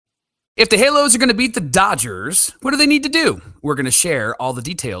If the Halos are going to beat the Dodgers, what do they need to do? We're going to share all the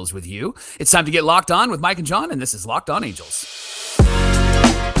details with you. It's time to get locked on with Mike and John, and this is Locked On Angels.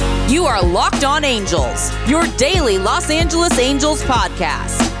 You are Locked On Angels, your daily Los Angeles Angels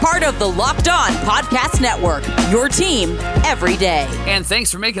podcast. Part of the Locked On Podcast Network, your team every day. And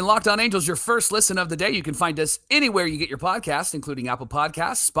thanks for making Locked On Angels your first listen of the day. You can find us anywhere you get your podcast, including Apple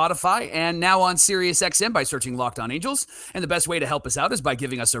Podcasts, Spotify, and now on SiriusXM by searching Locked On Angels. And the best way to help us out is by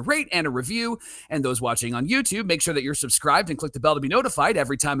giving us a rate and a review. And those watching on YouTube, make sure that you're subscribed and click the bell to be notified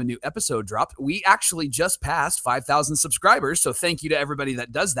every time a new episode drops. We actually just passed 5,000 subscribers, so thank you to everybody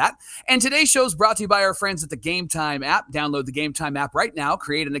that does that. And today's show is brought to you by our friends at the Game Time app. Download the Game Time app right now,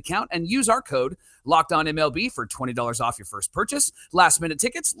 create an account, and use our code LOCKEDONMLB for $20 off your first purchase. Last-minute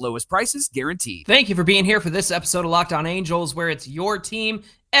tickets, lowest prices guaranteed. Thank you for being here for this episode of Locked On Angels, where it's your team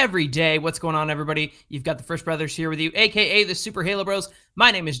every day. What's going on, everybody? You've got the Frisch Brothers here with you, a.k.a. the Super Halo Bros.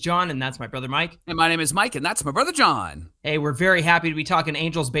 My name is John, and that's my brother Mike. And my name is Mike, and that's my brother John. Hey, we're very happy to be talking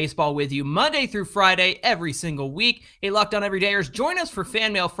Angels baseball with you Monday through Friday, every single week. Hey, Locked On Everydayers, join us for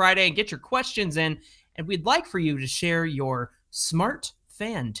Fan Mail Friday and get your questions in. And we'd like for you to share your smart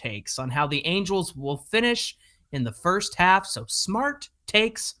fan takes on how the Angels will finish in the first half. So smart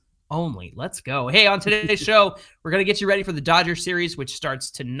takes only. Let's go. Hey, on today's show, we're going to get you ready for the Dodgers series, which starts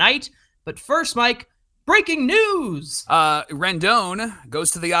tonight. But first, Mike, breaking news. Rendon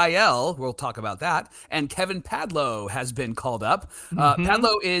goes to the IL. We'll talk about that. And Kevin Padlo has been called up.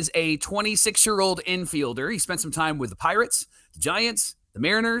 Padlo is a 26-year-old infielder. He spent some time with the Pirates, the Giants, the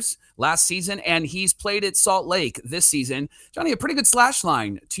Mariners last season, and he's played at Salt Lake this season. Johnny, a pretty good slash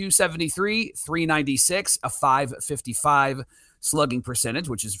line, 273, 396, a 555 slugging percentage,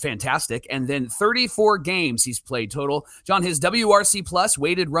 which is fantastic. And then 34 games he's played total. John, his WRC plus,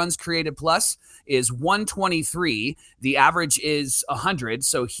 weighted runs created plus, is 123. The average is 100,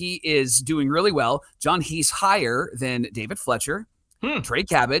 so he is doing really well. John, he's higher than David Fletcher, Trey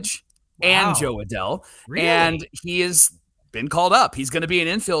Cabbage, and Joe Adell. Really? And he is been called up. He's going to be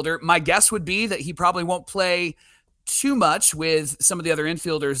an infielder. My guess would be that he probably won't play too much with some of the other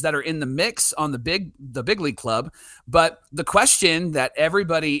infielders that are in the mix on the big league club. But the question that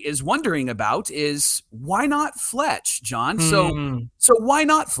everybody is wondering about is, why not Fletch, John? So why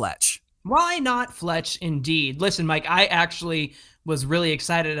not Fletch? Why not Fletch, indeed? Listen, Mike, I actually was really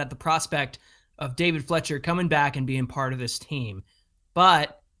excited at the prospect of David Fletcher coming back and being part of this team.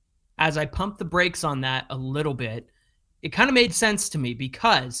 But as I pumped the brakes on that a little bit, it kind of made sense to me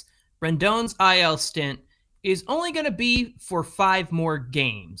because Rendon's IL stint is only going to be for 5 more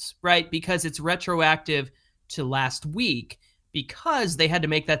games, right? Because it's retroactive to last week because they had to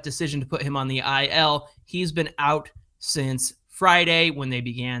make that decision to put him on the IL. He's been out since Friday when they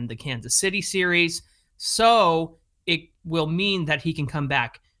began the Kansas City series. So it will mean that he can come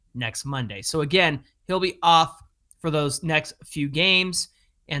back next Monday. So again, he'll be off for those next few games.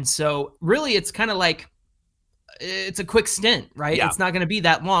 And so really it's kind of like, it's a quick stint, right? Yeah. It's not going to be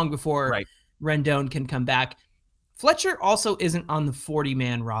that long before Rendon can come back. Fletcher also isn't on the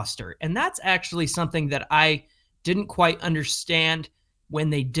 40-man roster, and that's actually something that I didn't quite understand when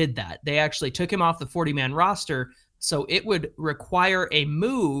they did that. They actually took him off the 40-man roster, so it would require a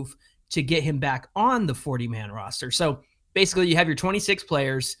move to get him back on the 40-man roster. So basically you have your 26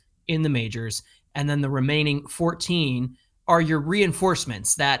 players in the majors, and then the remaining 14 are your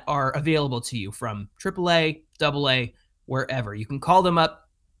reinforcements that are available to you from AAA, AA, wherever. You can call them up,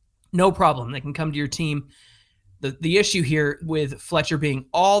 no problem. They can come to your team. The issue here with Fletcher being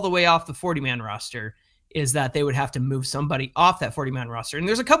all the way off the 40-man roster is that they would have to move somebody off that 40-man roster. And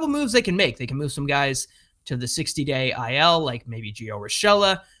there's a couple moves they can make. They can move some guys to the 60-day IL, like maybe Gio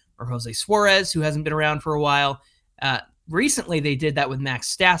Urshela or Jose Suarez, who hasn't been around for a while. Recently, they did that with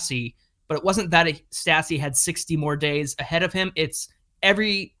Max Stassi, but it wasn't that Stassi had 60 more days ahead of him. It's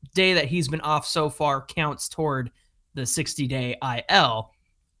every day that he's been off so far counts toward the 60-day IL.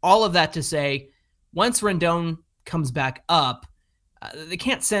 All of that to say, once Rendon comes back up, they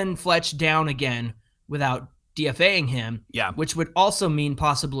can't send Fletch down again without DFAing him, which would also mean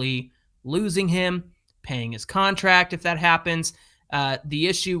possibly losing him, paying his contract if that happens. The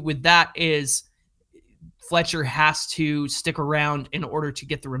issue with that is Fletcher has to stick around in order to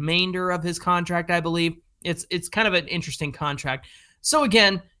get the remainder of his contract, I believe. It's kind of an interesting contract. So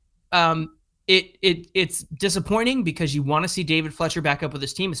again, it's disappointing because you want to see David Fletcher back up with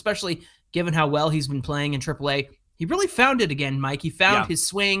his team, especially given how well he's been playing in AAA. He really found it again, Mike. He found his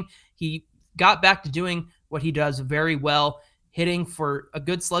swing. He got back to doing what he does very well, hitting for a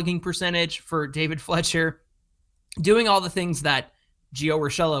good slugging percentage for David Fletcher, doing all the things that Gio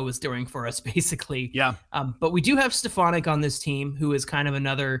Urshela was doing for us, basically. Yeah. But we do have Stefanik on this team, who is kind of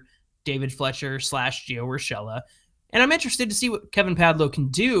another David Fletcher / Gio Urshela. And I'm interested to see what Kevin Padlow can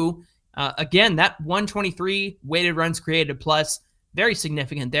do. Again, that 123 weighted runs created plus, very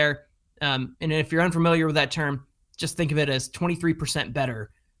significant there. And if you're unfamiliar with that term, just think of it as 23%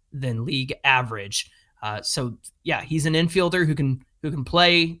 better than league average. So yeah, he's an infielder who can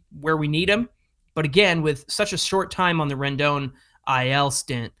play where we need him. But again, with such a short time on the Rendon IL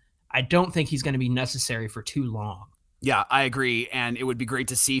stint, I don't think he's going to be necessary for too long. Yeah, I agree. And it would be great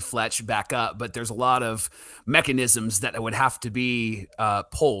to see Fletch back up, but there's a lot of mechanisms that would have to be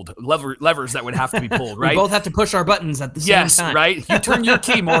pulled, levers that would have to be pulled, right? We both have to push our buttons at the same time. Yes, right? You turn your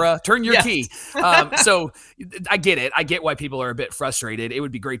key, Maura. Turn your key. So I get it. I get why people are a bit frustrated. It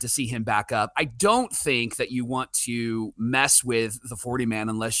would be great to see him back up. I don't think that you want to mess with the 40-man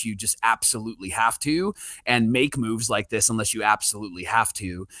unless you just absolutely have to, and make moves like this unless you absolutely have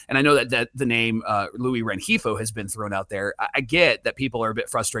to. And I know that the name Louis Rengifo has been thrown out there. I get that people are a bit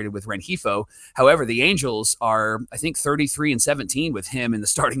frustrated with Rengifo. However, the Angels are, I think, 33-17 with him in the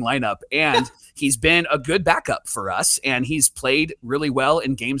starting lineup, and he's been a good backup for us, and he's played really well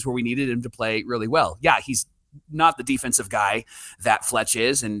in games where we needed him to play really well. Yeah, he's not the defensive guy that Fletch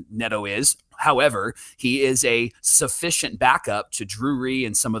is and Neto is. However, he is a sufficient backup to Drury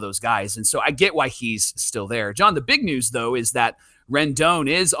and some of those guys, and so I get why he's still there. John, the big news, though, is that Rendon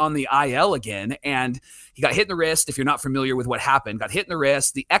is on the IL again, and he got hit in the wrist. If you're not familiar with what happened, got hit in the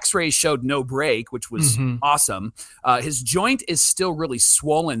wrist. The x-rays showed no break, which was awesome. His joint is still really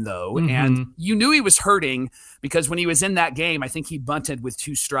swollen, though, and you knew he was hurting because when he was in that game, I think he bunted with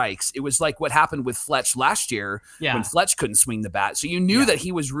 2 strikes. It was like what happened with Fletch last year when Fletch couldn't swing the bat. So you knew that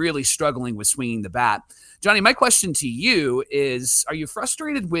he was really struggling with swinging the bat. Johnny, my question to you is, are you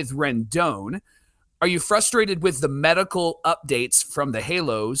frustrated with Rendon? Are you frustrated with the medical updates from the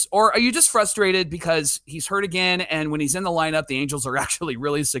Halos, or are you just frustrated because he's hurt again, and when he's in the lineup, the Angels are actually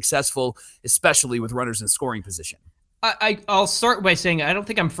really successful, especially with runners in scoring position? I'll start by saying I don't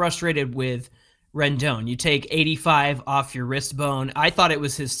think I'm frustrated with Rendon. You take 85 off your wrist bone. I thought it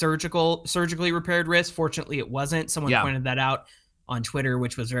was his surgically repaired wrist. Fortunately, it wasn't. Someone pointed that out on Twitter,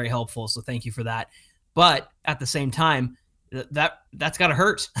 which was very helpful, so thank you for that. But at the same time, that's got to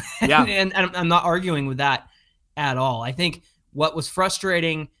hurt. Yeah. and I'm not arguing with that at all. I think what was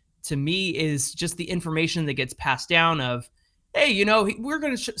frustrating to me is just the information that gets passed down of, hey, we're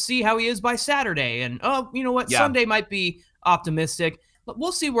going to see how he is by Saturday. And, Sunday might be optimistic, but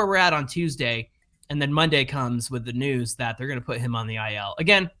we'll see where we're at on Tuesday. And then Monday comes with the news that they're going to put him on the IL.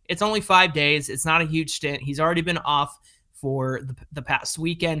 Again, it's only 5 days. It's not a huge stint. He's already been off for the past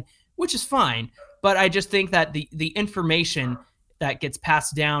weekend, which is fine. But I just think that the information that gets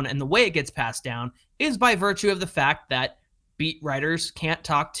passed down and the way it gets passed down is by virtue of the fact that beat writers can't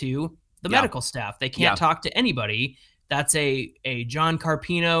talk to the medical staff. They can't talk to anybody. That's a John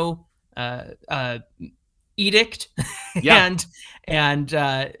Carpino edict. And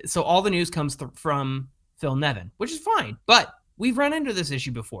so all the news comes from Phil Nevin, which is fine. But we've run into this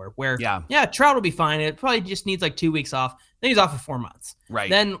issue before where, Trout will be fine. It probably just needs like 2 weeks off. Then he's off for 4 months. Right.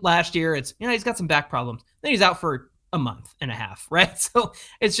 Then last year, it's, he's got some back problems. Then he's out for a month and a half. Right. So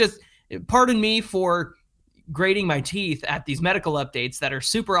it's just, pardon me for grating my teeth at these medical updates that are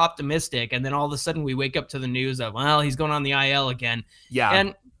super optimistic. And then all of a sudden we wake up to the news of, well, he's going on the IL again. Yeah.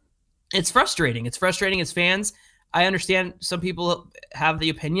 And it's frustrating. It's frustrating as fans. I understand some people have the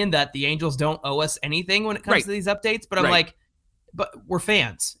opinion that the Angels don't owe us anything when it comes to these updates, but I'm like, but we're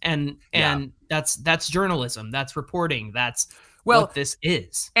fans, and that's journalism, that's reporting, that's what this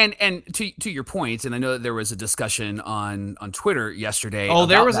is. And to your point, and I know that there was a discussion on Twitter yesterday. Oh,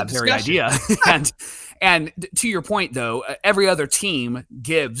 there was that a very idea. and to your point, though, every other team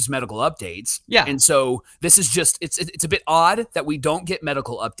gives medical updates. Yeah. And so this is just it's a bit odd that we don't get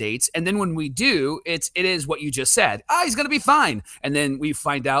medical updates, and then when we do, it is what you just said. He's gonna be fine, and then we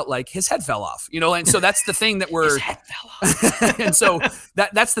find out like his head fell off. And so that's the thing that we're. His head fell off. And so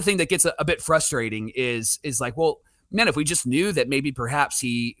that's the thing that gets a bit frustrating is like, well, man, if we just knew that maybe perhaps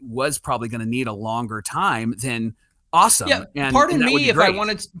he was probably going to need a longer time, then awesome. Yeah, pardon me if I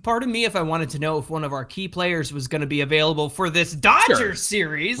wanted to know if one of our key players was going to be available for this Dodgers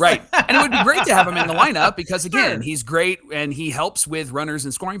series. Right. And it would be great to have him in the lineup because, again, he's great and he helps with runners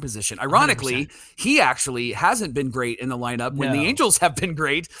in scoring position. Ironically, 100%. He actually hasn't been great in the lineup when the Angels have been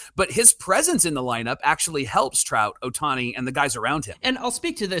great, but his presence in the lineup actually helps Trout, Ohtani, and the guys around him. And I'll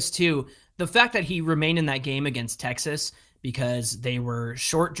speak to this, too. The fact that he remained in that game against Texas because they were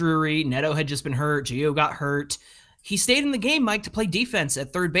short Drury, Neto had just been hurt, Gio got hurt. He stayed in the game, Mike, to play defense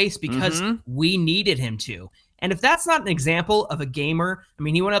at third base because we needed him to. And if that's not an example of a gamer, I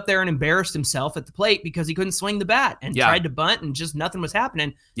mean, he went up there and embarrassed himself at the plate because he couldn't swing the bat and tried to bunt and just nothing was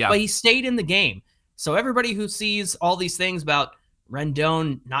happening. But he stayed in the game. So everybody who sees all these things about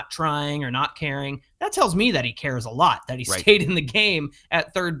Rendon not trying or not caring, that tells me that he cares a lot, that he stayed in the game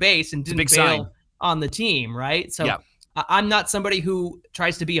at third base and didn't bail on the team, right? So I'm not somebody who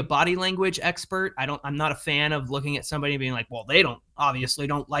tries to be a body language expert. I'm not a fan of looking at somebody and being like, well, they obviously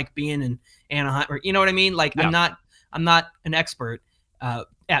don't like being in Anaheim, or you know what I mean? Like I'm not an expert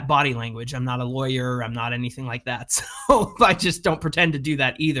at body language. I'm not a lawyer. I'm not anything like that. So I just don't pretend to do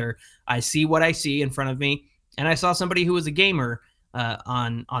that either. I see what I see in front of me. And I saw somebody who was a gamer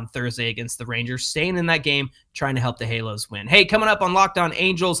on Thursday against the Rangers, staying in that game, trying to help the Halos win. Hey, coming up on Locked On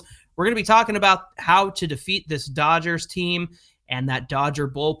Angels, we're going to be talking about how to defeat this Dodgers team and that Dodger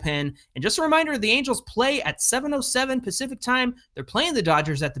bullpen. And just a reminder, the Angels play at 7:07 Pacific time. They're playing the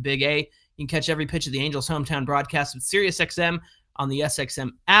Dodgers at the Big A. You can catch every pitch of the Angels hometown broadcast with SiriusXM on the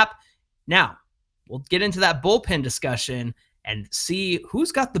SXM app. Now, we'll get into that bullpen discussion and see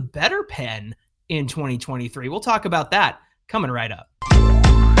who's got the better pen in 2023. We'll talk about that coming right up.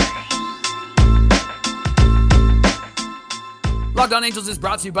 Locked On Angels is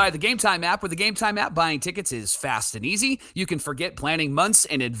brought to you by the Game Time app. With the Game Time app, buying tickets is fast and easy. You can forget planning months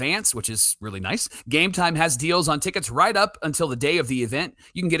in advance, which is really nice. Game Time has deals on tickets right up until the day of the event.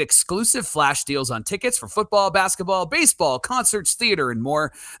 You can get exclusive flash deals on tickets for football, basketball, baseball, concerts, theater, and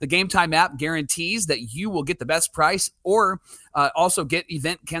more. The Game Time app guarantees that you will get the best price or also get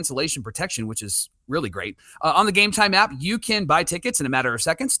event cancellation protection, which is really great. On the Game Time app, you can buy tickets in a matter of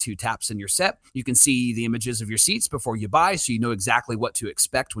seconds, 2 taps and you're set. You can see the images of your seats before you buy, so you know exactly what to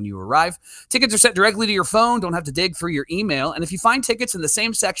expect when you arrive. Tickets are sent directly to your phone, don't have to dig through your email. And if you find tickets in the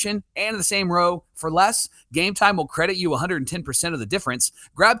same section and in the same row for less, Game Time will credit you 110% of the difference.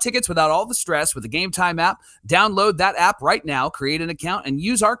 Grab tickets without all the stress with the Game Time app. Download that app right now, create an account, and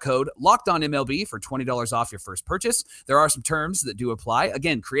use our code LOCKEDONMLB for $20 off your first purchase. There are some terms that do apply.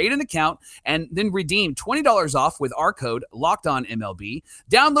 Again, create an account and then redeem $20 off with our code LOCKEDONMLB.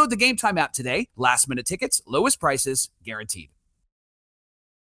 Download the Game Time app today. Last minute tickets, lowest prices guaranteed.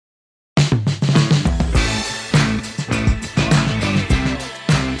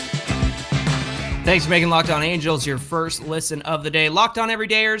 Thanks for making Locked On Angels your first listen of the day. Locked On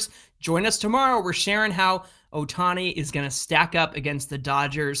Everydayers, join us tomorrow. We're sharing how Ohtani is going to stack up against the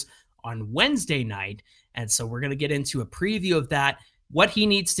Dodgers on Wednesday night. And so we're going to get into a preview of that, what he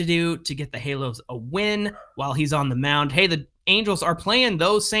needs to do to get the Halos a win while he's on the mound. Hey, the Angels are playing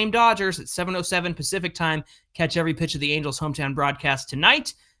those same Dodgers at 7:07 Pacific time. Catch every pitch of the Angels hometown broadcast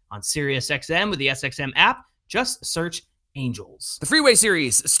tonight on SiriusXM with the SXM app. Just search Angels. The Freeway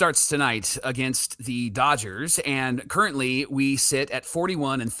Series starts tonight against the Dodgers, and currently we sit at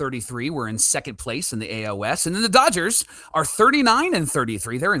 41-33. We're in second place in the AL West, and then the Dodgers are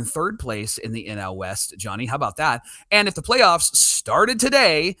 39-33. They're in third place in the NL West. Johnny, how about that? And if the playoffs started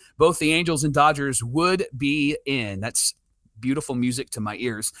today, both the Angels and Dodgers would be in. That's beautiful music to my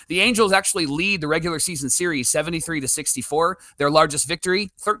ears. The Angels actually lead the regular season series 73-64. Their largest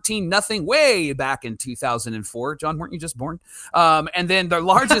victory, 13-0, way back in 2004. John, weren't you just born? And then their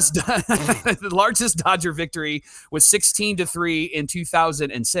largest the largest Dodger victory was 16-3 in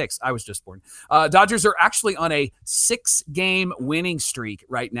 2006. I was just born. Dodgers are actually on a 6-game winning streak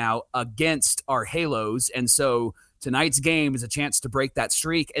right now against our Halos, and so tonight's game is a chance to break that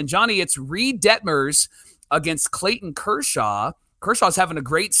streak. And Johnny, it's Reed Detmers against Clayton Kershaw. Kershaw's having a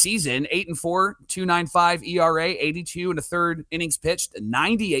great season, 8-4, 2.95 ERA, 82 and a third innings pitched,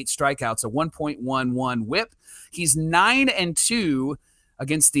 98 strikeouts, a 1.11 whip. He's 9-2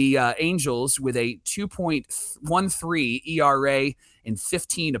 against the Angels with a 2.13 ERA in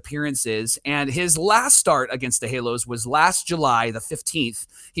 15 appearances. And his last start against the Halos was last July, the 15th.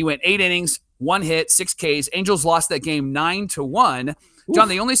 He went 8 innings, 1 hit, 6 Ks. Angels lost that game 9-1. John,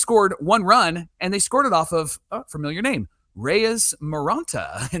 they only scored 1 run, and they scored it off of a familiar name, Reyes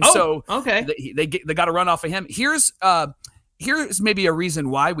Maranta. And okay. They got a run off of him. Here's maybe a reason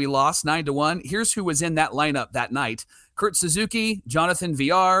why we lost 9-1. Here's who was in that lineup that night. Kurt Suzuki, Jonathan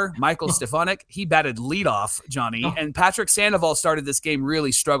Villar, Michael Stefanik. He batted leadoff, Johnny. And Patrick Sandoval started this game,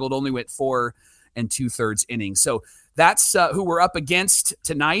 really struggled, only went 4 2/3 innings. So that's who we're up against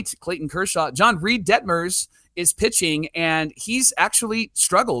tonight, Clayton Kershaw. John, Reed Detmers is pitching, and he's actually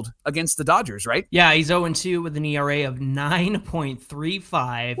struggled against the Dodgers, right? Yeah, he's 0-2 with an ERA of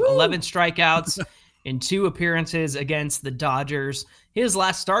 9.35, 11 strikeouts in 2 appearances against the Dodgers. His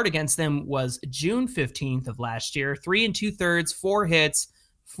last start against them was June 15th of last year, 3 2/3, 4 hits,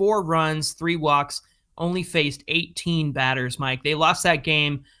 4 runs, 3 walks, only faced 18 batters, Mike. They lost that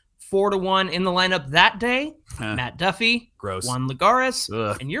game 4-1 in the lineup that day. Matt Duffy, gross, Juan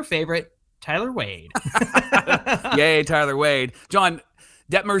Lagares, and your favorite, Tyler Wade. Yay, Tyler Wade. John,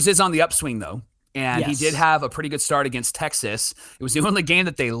 Detmers is on the upswing, though. And he did have a pretty good start against Texas. It was the only game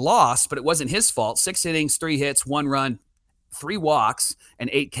that they lost, but it wasn't his fault. 6 innings, 3 hits, 1 run, 3 walks, and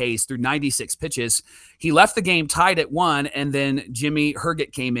 8 Ks through 96 pitches. He left the game tied at 1, and then Jimmy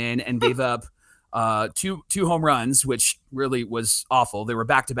Herget came in and gave up two home runs, which really was awful. They were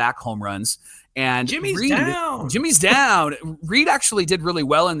back-to-back home runs. And Jimmy's down. Reed actually did really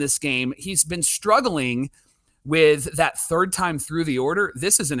well in this game. He's been struggling with that third time through the order.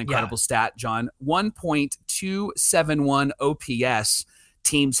 This is an incredible stat, John. 1.271 OPS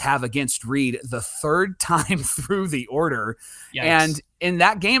teams have against Reed the third time through the order. Yikes. And in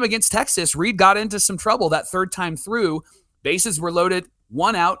that game against Texas, Reed got into some trouble that third time through. Bases were loaded,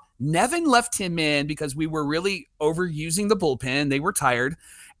 1 out. Nevin left him in because we were really overusing the bullpen. They were tired.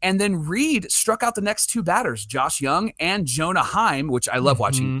 And then Reed struck out the next 2 batters, Josh Young and Jonah Heim, which I love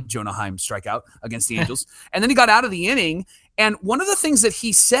watching Jonah Heim strike out against the Angels. And then he got out of the inning. And one of the things that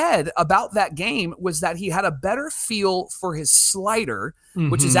he said about that game was that he had a better feel for his slider,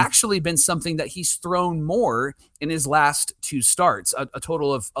 which has actually been something that he's thrown more in his last 2 starts, a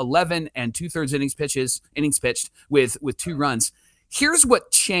total of 11 and 2/3 innings pitched with 2 runs. Here's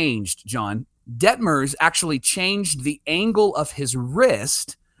what changed, John. Detmers actually changed the angle of his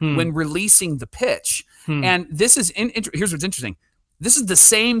wrist when releasing the pitch. And this is, here's what's interesting. This is the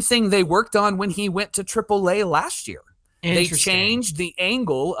same thing they worked on when he went to AAA last year. They changed the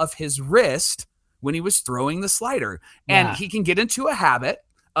angle of his wrist when he was throwing the slider. And he can get into a habit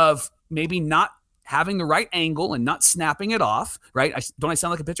of maybe not having the right angle and not snapping it off, right? Don't I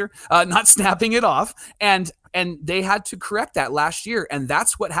sound like a pitcher? Not snapping it off. And they had to correct that last year. And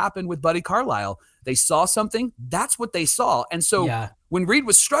that's what happened with Buddy Carlisle. They saw something. That's what they saw. And so when Reed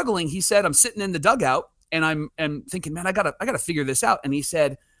was struggling, he said, I'm sitting in the dugout and I'm thinking, man, I gotta figure this out. And he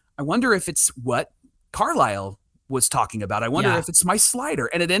said, I wonder if it's what Carlisle was talking about. I wonder if it's my slider.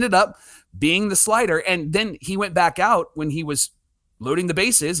 And it ended up being the slider. And then he went back out when he was loading the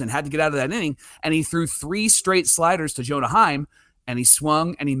bases and had to get out of that inning. And he threw 3 straight sliders to Jonah Heim. And he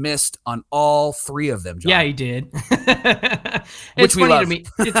swung and he missed on all 3 of them, John. Yeah, he did. It's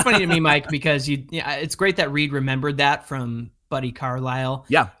funny to me, Mike, because it's great that Reed remembered that from Buddy Carlisle.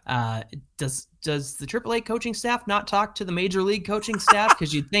 Yeah. Does the AAA coaching staff not talk to the major league coaching staff?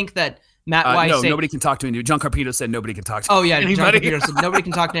 Because you'd think that Matt Weiss. No, nobody can talk to anybody. John Carpino said nobody can talk to anybody. John Carpino said nobody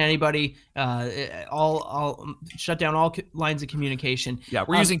can talk to anybody. All shut down all lines of communication. Yeah,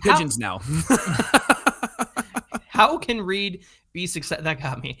 we're using pigeons now. How can Reed be successful? That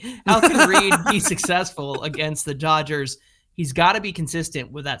got me. How can Reed be successful against the Dodgers? He's got to be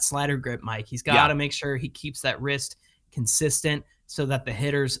consistent with that slider grip, Mike. He's got to make sure he keeps that wrist consistent so that the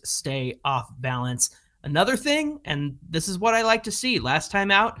hitters stay off balance. Another thing, and this is what I like to see, last time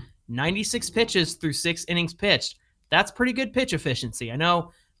out, 96 pitches through 6 innings pitched. That's pretty good pitch efficiency. I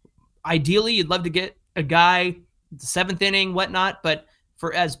know ideally you'd love to get a guy the 7th inning, whatnot, but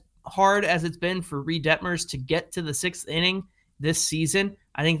for as hard as it's been for Reed Detmers to get to the 6th inning this season,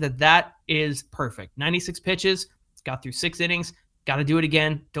 I think that is perfect. 96 pitches, it's got through 6 innings, got to do it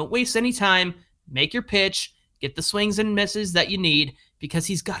again. Don't waste any time. Make your pitch, get the swings and misses that you need, because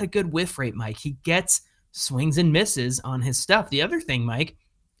he's got a good whiff rate, Mike. He gets swings and misses on his stuff. The other thing, Mike,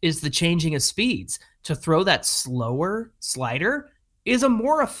 is the changing of speeds. To throw that slower slider is a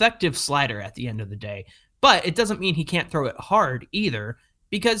more effective slider at the end of the day. But it doesn't mean he can't throw it hard either,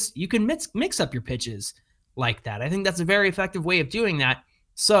 because you can mix up your pitches like that. I think that's a very effective way of doing that.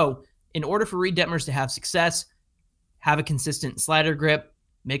 So in order for Reed Detmers to have success, have a consistent slider grip,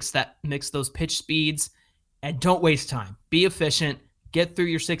 mix those pitch speeds, and don't waste time. Be efficient, get through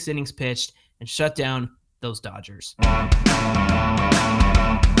your 6 innings pitched, and shut down those Dodgers.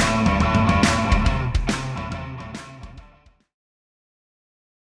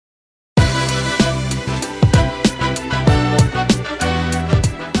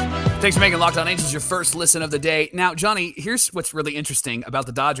 Thanks for making Locked On Angels your first listen of the day. Now, Johnny, here's what's really interesting about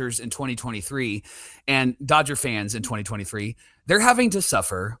the Dodgers in 2023 and Dodger fans in 2023. They're having to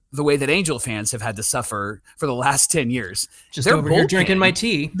suffer the way that Angel fans have had to suffer for the last 10 years. Just over here drinking my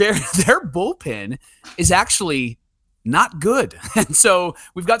tea. Their bullpen is actually not good. And so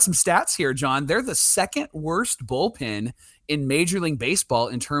we've got some stats here, John. They're the 2nd worst bullpen in Major League Baseball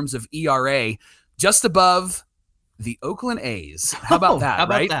in terms of ERA, just above the Oakland A's. How about that,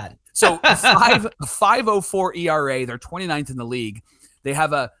 right? That? So a 5.04 ERA. They're 29th in the league. They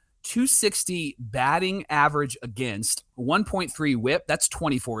have a .260 batting average against, 1.3 whip. That's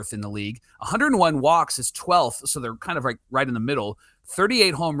 24th in the league. 101 walks is 12th. So they're kind of right in the middle.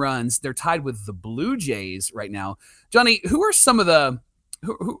 38 home runs. They're tied with the Blue Jays right now. Johnny, who are some of the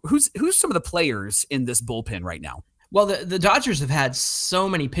who's some of the players in this bullpen right now? Well, the Dodgers have had so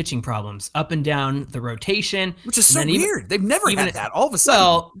many pitching problems up and down the rotation, which is so weird. They've never had that all of a sudden.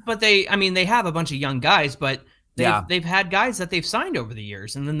 Well, but they have a bunch of young guys, but they've had guys that they've signed over the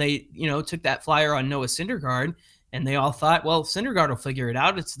years, and then they took that flyer on Noah Syndergaard, and they all thought, well, Syndergaard will figure it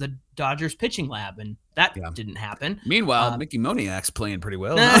out. It's the Dodgers pitching lab, and that didn't happen. Meanwhile, Mickey Moniak's playing pretty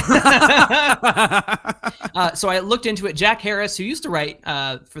well. So I looked into it. Jack Harris, who used to write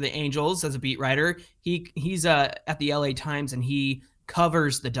for the Angels as a beat writer, he's at the LA Times, and he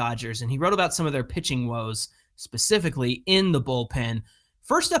covers the Dodgers, and he wrote about some of their pitching woes, specifically in the bullpen.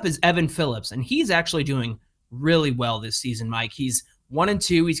 First up is Evan Phillips, and he's actually doing really well this season, Mike. He's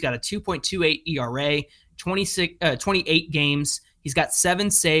 1-2. He's got a 2.28 ERA, 28 games. He's got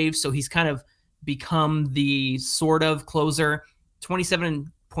 7 saves, so he's kind of become the sort of closer.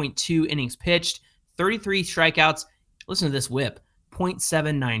 27.2 innings pitched, 33 strikeouts. Listen to this whip,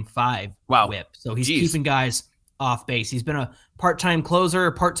 .795 whip. So he's keeping guys off base. He's been a part-time closer,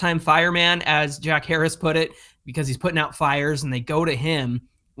 a part-time fireman, as Jack Harris put it, because he's putting out fires, and they go to him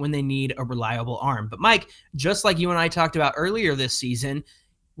when they need a reliable arm. But Mike, just like you and I talked about earlier this season,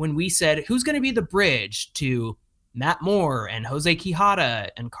 when we said who's going to be the bridge to Matt Moore and Jose Quijada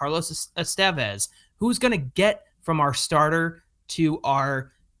and Carlos Estevez, who's going to get from our starter to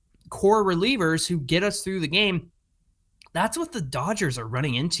our core relievers who get us through the game, that's what the Dodgers are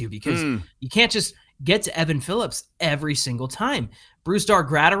running into, because you can't just get to Evan Phillips every single time. Brusdar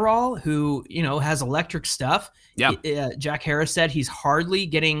Graterol, who has electric stuff. Yeah. Jack Harris said he's hardly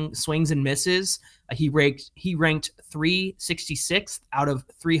getting swings and misses. He ranked 366th out of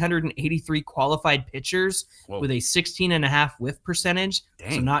 383 qualified pitchers with a 16.5 whiff percentage.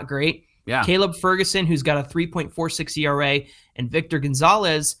 Dang. So not great. Yeah. Caleb Ferguson, who's got a 3.46 ERA, and Victor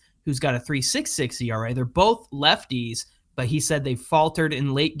Gonzalez, who's got a 3.66 ERA. They're both lefties, but he said they faltered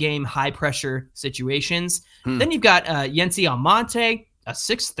in late game, high pressure situations. Then you've got Yency Almonte, a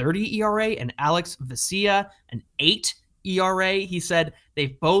 6.30 ERA, and Alex Vesia, an 8 ERA. He said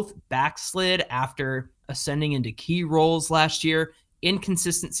they've both backslid after ascending into key roles last year.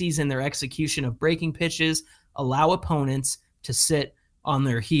 Inconsistencies in their execution of breaking pitches allow opponents to sit on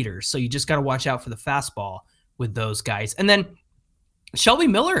their heaters. So you just got to watch out for the fastball with those guys. And then Shelby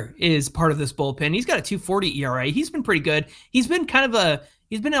Miller is part of this bullpen. He's got a 2.40 ERA. He's been pretty good. He's been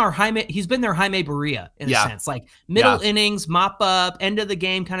their Jaime Barria in a sense, like middle innings, mop up, end of the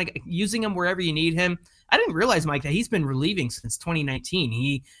game, kind of using him wherever you need him. I didn't realize, Mike, that he's been relieving since 2019.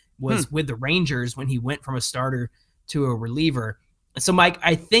 He was with the Rangers when he went from a starter to a reliever. So, Mike,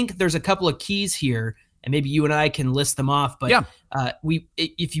 I think there's a couple of keys here, and maybe you and I can list them off. But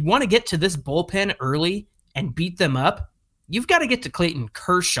if you want to get to this bullpen early and beat them up, you've got to get to Clayton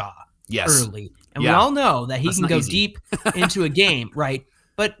Kershaw early. And we all know that he can go deep into a game, right?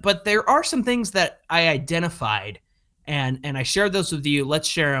 But there are some things that I identified, and I shared those with you. Let's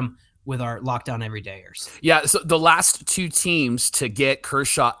share them with our Locked On Everydayers. Yeah, so the last two teams to get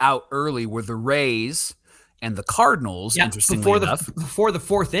Kershaw out early were the Rays and the Cardinals, interestingly enough. Before the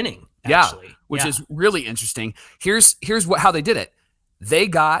fourth inning, actually. Which is really interesting. Here's how they did it. They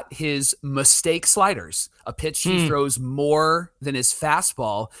got his mistake sliders, a pitch he throws more than his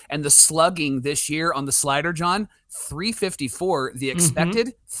fastball, and the slugging this year on the slider, John, 354, the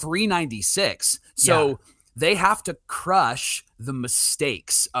expected 396. So they have to crush the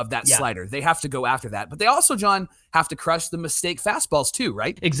mistakes of that slider. They have to go after that. But they also, John, have to crush the mistake fastballs too,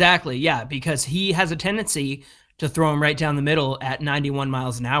 right? Exactly, yeah, because he has a tendency to throw him right down the middle at 91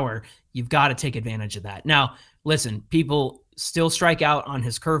 miles an hour. You've got to take advantage of that. Now, listen, people still strike out on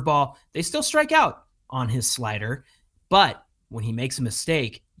his curveball. They still strike out on his slider. But when he makes a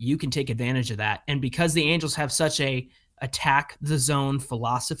mistake, you can take advantage of that. And because the Angels have such a attack the zone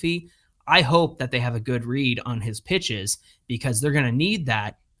philosophy, I hope that they have a good read on his pitches, because they're going to need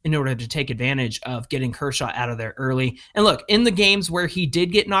that in order to take advantage of getting Kershaw out of there early. And look, in the games where he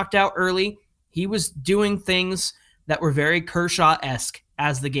did get knocked out early, he was doing things that were very Kershaw-esque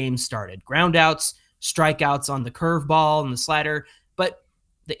as the game started. Ground outs, strikeouts on the curveball and the slider. But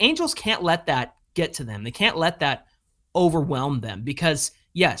the Angels can't let that get to them. They can't let that overwhelm them, because,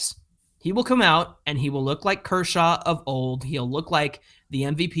 yes, he will come out and he will look like Kershaw of old. He'll look like the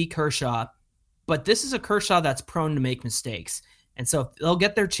MVP Kershaw. But this is a Kershaw that's prone to make mistakes. And so if they'll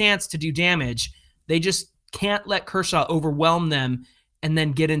get their chance to do damage, they just can't let Kershaw overwhelm them and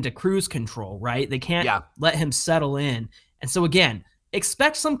then get into cruise control, right? They can't let him settle in. And so again,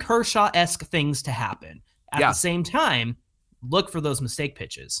 expect some Kershaw-esque things to happen. At the same time, look for those mistake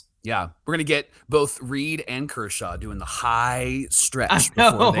pitches. Yeah, we're going to get both Reed and Kershaw doing the high stretch. That's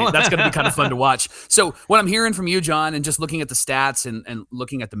going to be kind of fun to watch. So what I'm hearing from you, John, and just looking at the stats and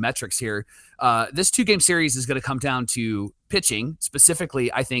looking at the metrics here, this 2-game series is going to come down to pitching,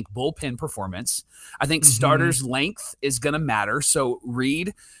 specifically, I think, bullpen performance. I think starters' length is going to matter. So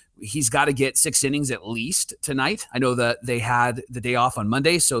Reed, he's got to get 6 innings at least tonight. I know that they had the day off on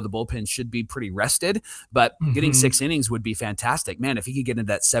Monday, so the bullpen should be pretty rested, but getting 6 innings would be fantastic. Man, if he could get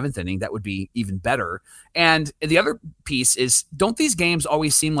into that 7th inning, that would be even better. And the other piece is, don't these games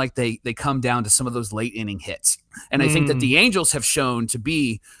always seem like they come down to some of those late inning hits? And I think that the Angels have shown to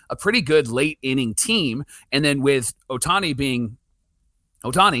be a pretty good late inning team. And then with Ohtani being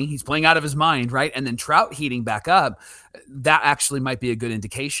Ohtani, he's playing out of his mind, right? And then Trout heating back up, that actually might be a good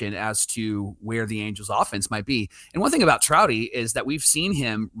indication as to where the Angels offense might be. And one thing about Trouty is that we've seen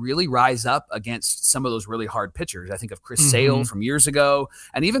him really rise up against some of those really hard pitchers. I think of Chris Sale from years ago,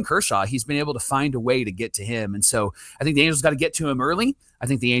 and even Kershaw, he's been able to find a way to get to him. And so I think the Angels got to get to him early. I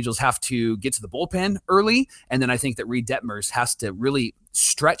think the Angels have to get to the bullpen early. And then I think that Reed Detmers has to really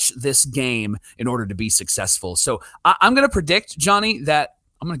stretch this game in order to be successful. So I'm going to predict, Johnny, that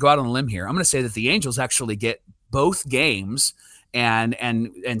I'm going to go out on a limb here. I'm going to say that the Angels actually get both games and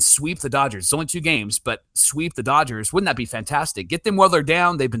sweep the Dodgers. It's only 2 games, but sweep the Dodgers. Wouldn't that be fantastic? Get them while they're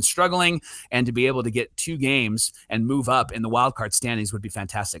down. They've been struggling, and to be able to get 2 games and move up in the wild card standings would be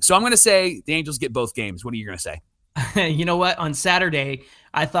fantastic. So I'm going to say the Angels get both games. What are you going to say? You know what? On Saturday,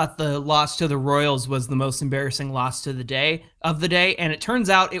 I thought the loss to the Royals was the most embarrassing loss of the day, and it turns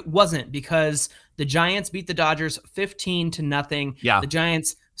out it wasn't, because the Giants beat the Dodgers 15-0. Yeah. The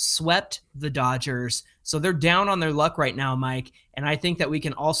Giants swept the Dodgers, so they're down on their luck right now, Mike, and I think that we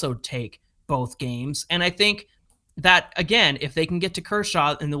can also take both games. And I think that, again, if they can get to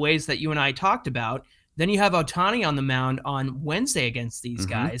Kershaw in the ways that you and I talked about, then you have Ohtani on the mound on Wednesday against these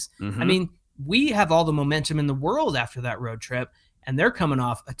guys. I mean, we have all the momentum in the world after that road trip, and they're coming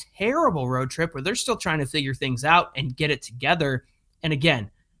off a terrible road trip where they're still trying to figure things out and get it together. And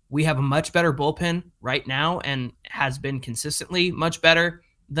again, we have a much better bullpen right now, and has been consistently much better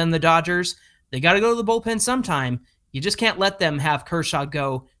than the Dodgers. They got to go to the bullpen sometime. You just can't let them have Kershaw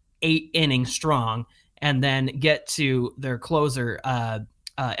go 8 innings strong and then get to their closer,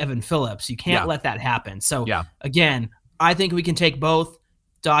 Evan Phillips. You can't let that happen. So again, I think we can take both.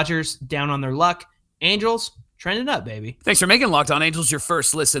 Dodgers down on their luck. Angels trending up, baby. Thanks for making Locked On Angels your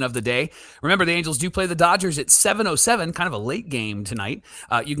first listen of the day. Remember, the Angels do play the Dodgers at 7:07, kind of a late game tonight.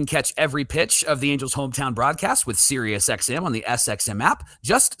 You can catch every pitch of the Angels' hometown broadcast with SiriusXM on the SXM app.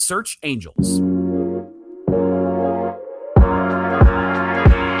 Just search Angels.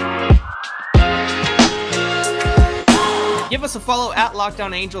 Give us a follow at Locked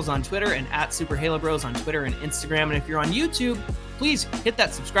On Angels on Twitter and at Super Halo Bros on Twitter and Instagram. And if you're on YouTube, please hit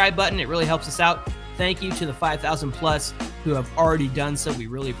that subscribe button. It really helps us out. Thank you to the 5,000 plus who have already done so. We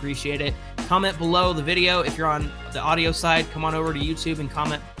really appreciate it. Comment below the video. If you're on the audio side, come on over to YouTube and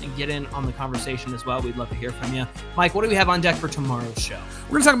comment and get in on the conversation as well. We'd love to hear from you. Mike, what do we have on deck for tomorrow's show?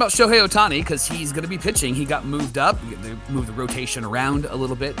 We're going to talk about Shohei Ohtani because he's going to be pitching. He got moved up. They moved the rotation around a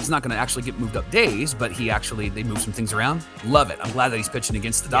little bit. He's not going to actually get moved up days, but they moved some things around. Love it. I'm glad that he's pitching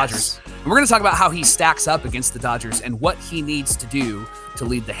against the Dodgers. Yes. And we're going to talk about how he stacks up against the Dodgers and what he needs to do to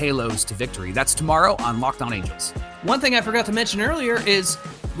lead the Halos to victory. That's tomorrow on Locked On Angels. One thing I forgot to mention earlier is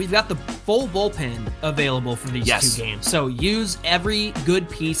we've got the full bullpen available for these 2 games. So use every good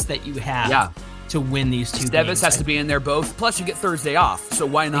piece that you have to win these 2 games. Stevis has to be in there both. Plus, you get Thursday off. So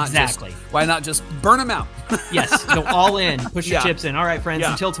why not just burn them out? Yes, go all in. Push your chips in. All right, friends.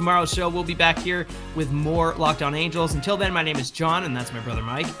 Until tomorrow's show, we'll be back here with more Locked On Angels. Until then, my name is John, and that's my brother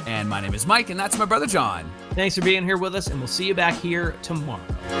Mike. And my name is Mike, and that's my brother John. Thanks for being here with us, and we'll see you back here tomorrow.